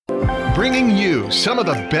bringing you some of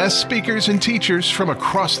the best speakers and teachers from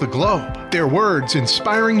across the globe. Their words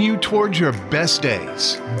inspiring you towards your best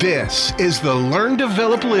days. This is the Learn,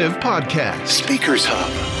 Develop, Live podcast, Speakers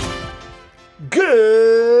Hub.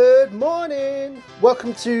 Good morning.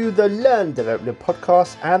 Welcome to the Learn, Develop, Live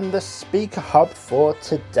podcast and the Speaker Hub for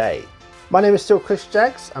today. My name is still Chris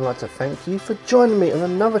Jaggs, and I'd like to thank you for joining me on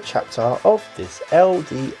another chapter of this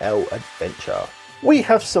LDL adventure. We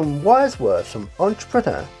have some wise words from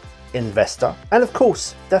entrepreneur, investor, and of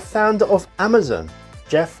course, the founder of Amazon,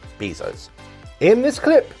 Jeff Bezos. In this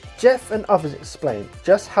clip, Jeff and others explain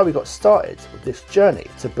just how he got started with this journey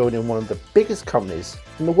to building one of the biggest companies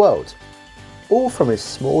in the world, all from his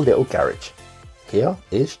small little garage. Here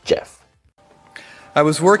is Jeff. I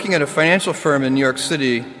was working at a financial firm in New York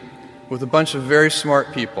City with a bunch of very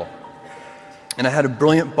smart people, and I had a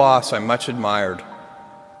brilliant boss I much admired.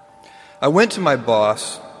 I went to my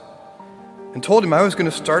boss and told him I was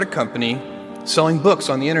going to start a company selling books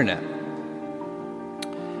on the internet.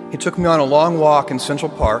 He took me on a long walk in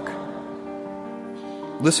Central Park,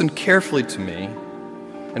 listened carefully to me,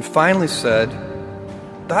 and finally said,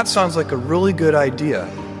 "That sounds like a really good idea,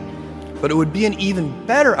 but it would be an even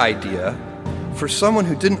better idea for someone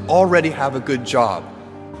who didn't already have a good job."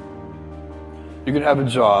 You can have a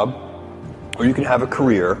job, or you can have a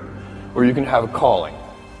career, or you can have a calling.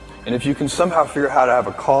 And if you can somehow figure out how to have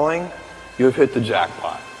a calling, you have hit the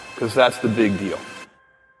jackpot, because that's the big deal.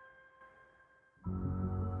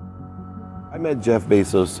 I met Jeff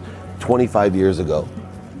Bezos 25 years ago,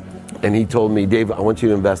 and he told me, "Dave, I want you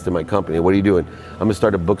to invest in my company." "What are you doing?" "I'm going to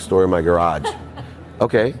start a bookstore in my garage."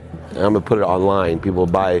 "Okay, and I'm going to put it online. People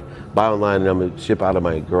buy online, and I'm going to ship out of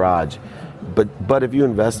my garage. But if you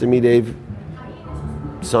invest in me, Dave,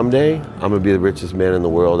 someday I'm going to be the richest man in the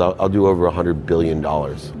world. I'll do over $100 billion.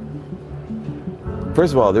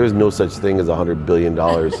 First of all, there is no such thing as $100 billion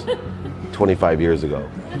 25 years ago.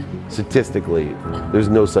 Statistically, there's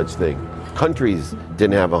no such thing. Countries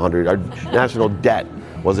didn't have 100. Our national debt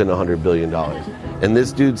wasn't $100 billion. And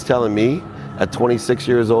this dude's telling me at 26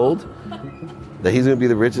 years old that he's going to be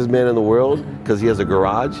the richest man in the world because he has a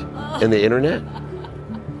garage and the internet?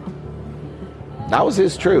 That was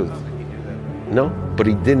his truth. No, but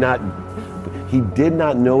he did not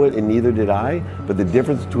know it, and neither did I. But the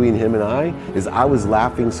difference between him and I is I was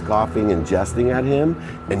laughing, scoffing, and jesting at him,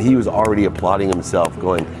 and he was already applauding himself,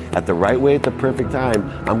 going, at the right way, at the perfect time,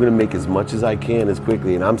 I'm going to make as much as I can as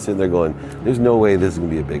quickly. And I'm sitting there going, there's no way this is going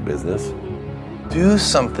to be a big business. Do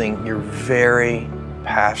something you're very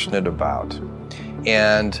passionate about,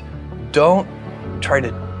 and don't try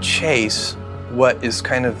to chase what is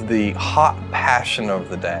kind of the hot passion of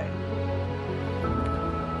the day.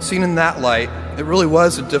 Seen in that light, it really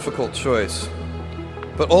was a difficult choice.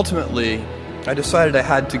 But ultimately, I decided I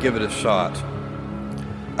had to give it a shot.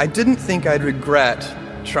 I didn't think I'd regret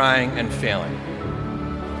trying and failing.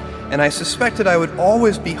 And I suspected I would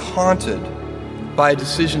always be haunted by a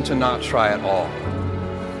decision to not try at all.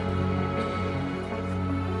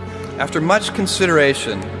 After much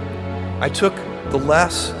consideration, I took the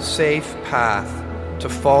less safe path to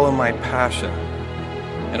follow my passion,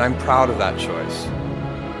 and I'm proud of that choice.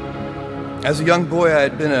 As a young boy, I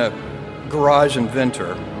had been a garage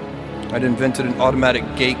inventor. I'd invented an automatic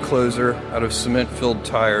gate closer out of cement-filled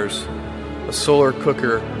tires, a solar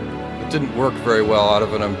cooker that didn't work very well out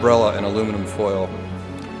of an umbrella and aluminum foil,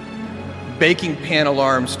 baking pan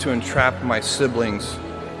alarms to entrap my siblings.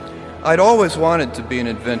 I'd always wanted to be an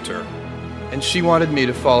inventor, and she wanted me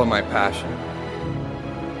to follow my passion.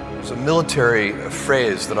 There's a military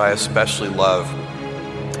phrase that I especially love,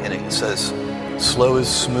 and it says, "Slow is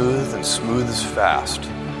smooth and smooth is fast."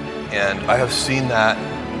 And I have seen that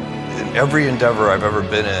in every endeavor I've ever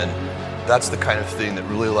been in. That's the kind of thing that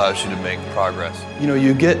really allows you to make progress. You know,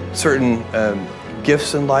 you get certain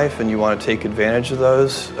gifts in life and you want to take advantage of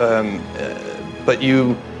those, but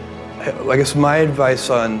I guess my advice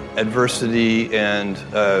on adversity and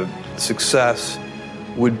success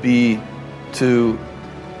would be to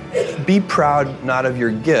be proud not of your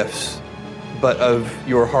gifts, but of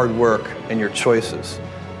your hard work and your choices.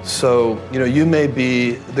 So, you may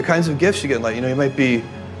be, the kinds of gifts you get in life, you might be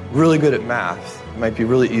really good at math. It might be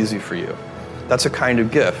really easy for you. That's a kind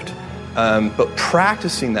of gift. But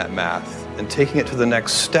practicing that math and taking it to the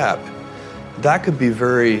next step, that could be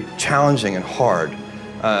very challenging and hard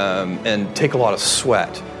and take a lot of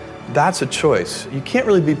sweat. That's a choice. You can't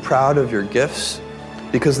really be proud of your gifts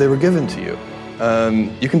because they were given to you.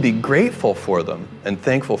 You can be grateful for them and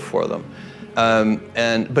thankful for them.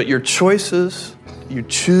 But your choices, you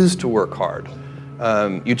choose to work hard.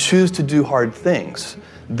 You choose to do hard things.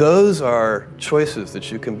 Those are choices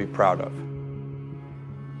that you can be proud of.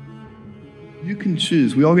 You can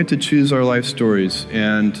choose. We all get to choose our life stories,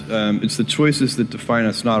 and it's the choices that define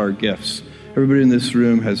us, not our gifts. Everybody in this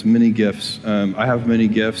room has many gifts. I have many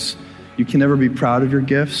gifts. You can never be proud of your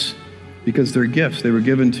gifts because they're gifts. They were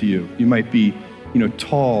given to you. You might be,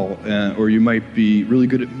 tall, or you might be really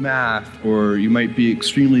good at math, or you might be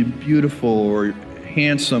extremely beautiful or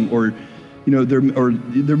handsome, or there are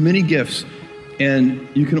many gifts, and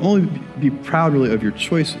you can only be proud really of your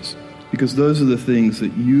choices, because those are the things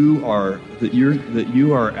that you are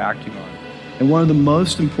acting on. And one of the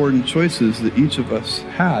most important choices that each of us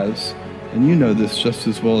has, and you know this just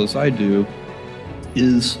as well as I do,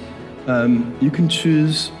 is you can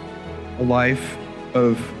choose a life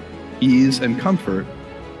of ease and comfort,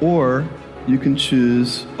 or you can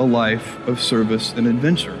choose a life of service and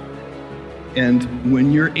adventure. And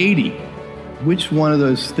when you're 80, which one of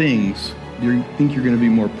those things do you think you're going to be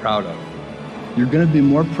more proud of? You're going to be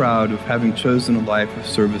more proud of having chosen a life of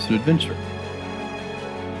service and adventure.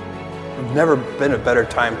 There's never been a better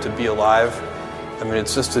time to be alive. I mean,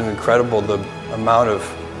 it's just incredible the amount of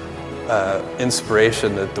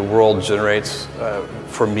inspiration that the world generates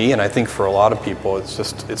for me, and I think for a lot of people.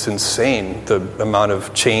 It's insane, the amount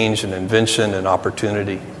of change and invention and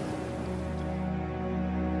opportunity.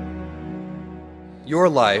 Your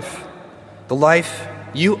life, the life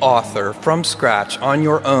you author from scratch on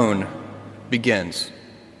your own, begins.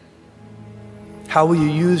 How will you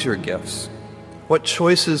use your gifts? What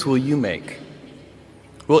choices will you make?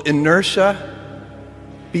 Will inertia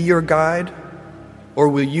be your guide, or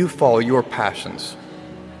will you follow your passions?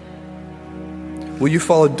 Will you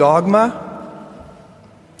follow dogma,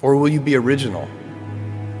 or will you be original?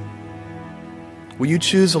 Will you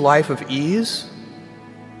choose a life of ease,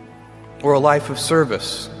 or a life of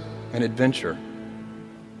service and adventure?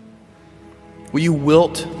 Will you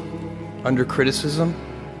wilt under criticism,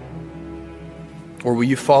 or will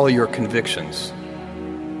you follow your convictions?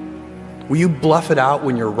 Will you bluff it out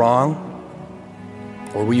when you're wrong,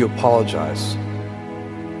 or will you apologize?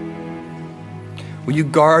 Will you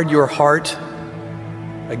guard your heart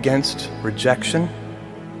against rejection,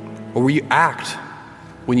 or will you act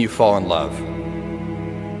when you fall in love?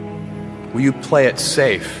 Will you play it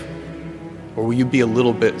safe, or will you be a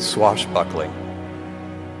little bit swashbuckling?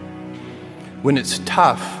 When it's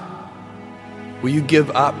tough, will you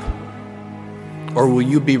give up, or will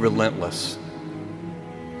you be relentless?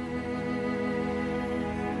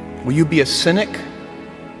 Will you be a cynic,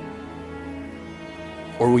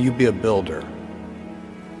 or will you be a builder?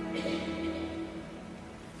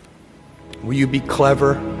 Will you be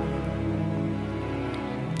clever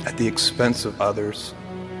at the expense of others,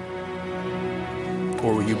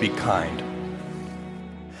 or will you be kind?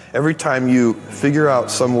 Every time you figure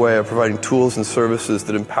out some way of providing tools and services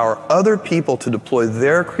that empower other people to deploy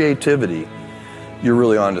their creativity, you're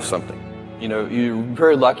really onto something. You're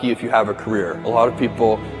very lucky if you have a career. A lot of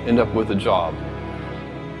people end up with a job.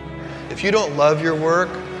 If you don't love your work,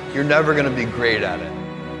 you're never going to be great at it.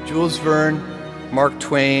 Jules Verne, Mark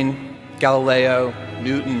Twain, Galileo,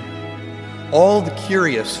 Newton, all the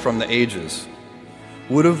curious from the ages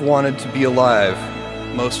would have wanted to be alive,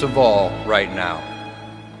 most of all, right now.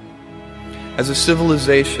 As a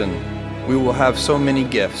civilization, we will have so many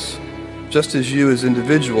gifts, just as you as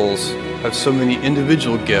individuals have so many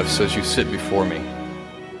individual gifts as you sit before me.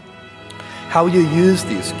 How will you use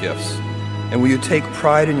these gifts? And will you take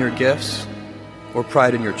pride in your gifts or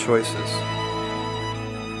pride in your choices?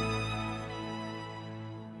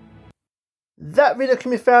 That video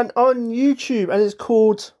can be found on YouTube and is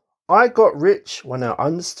called I Got Rich When I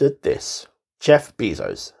Understood This, Jeff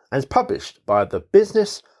Bezos, and is published by the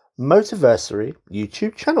Business Motiversary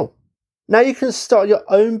YouTube channel. Now you can start your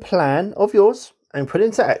own plan of yours and put it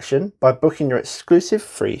into action by booking your exclusive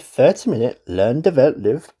free 30-minute Learn, Develop,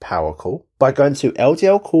 Live power call by going to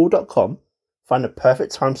ldlcall.com, find the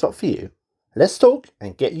perfect time slot for you. Let's talk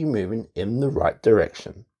and get you moving in the right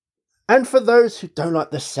direction. And for those who don't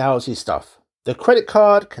like the salesy stuff, the credit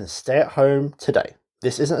card can stay at home today.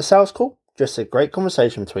 This isn't a sales call, just a great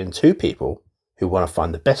conversation between two people who want to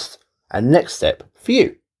find the best and next step for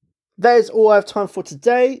you. That is all I have time for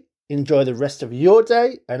today. Enjoy the rest of your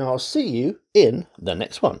day, and I'll see you in the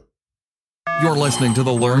next one. You're listening to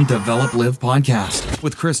the Learn, Develop, Live podcast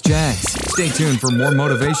with Chris Jaggs. Stay tuned for more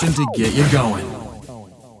motivation to get you going.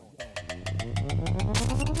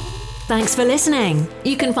 Thanks for listening.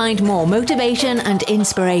 You can find more motivation and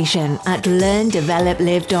inspiration at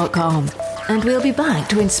learndeveloplive.com. And we'll be back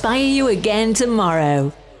to inspire you again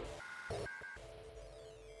tomorrow.